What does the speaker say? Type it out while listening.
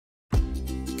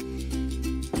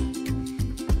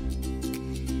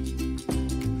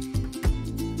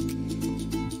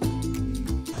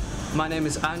My name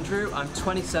is Andrew, I'm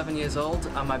 27 years old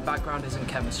and my background is in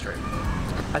chemistry.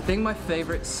 I think my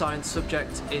favourite science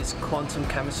subject is quantum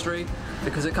chemistry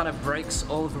because it kind of breaks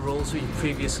all of the rules we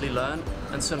previously learned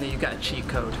and suddenly you get a cheat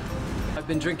code. I've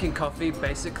been drinking coffee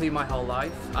basically my whole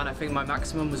life and I think my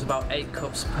maximum was about 8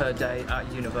 cups per day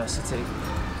at university.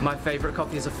 My favourite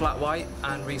coffee is a flat white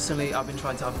and recently I've been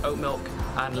trying to have oat milk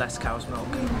and less cow's milk.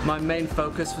 My main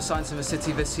focus for Science in the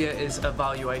City this year is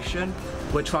evaluation.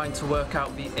 We're trying to work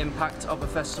out the impact of a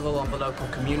festival on the local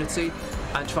community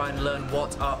and try and learn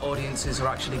what our audiences are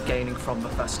actually gaining from the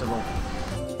festival.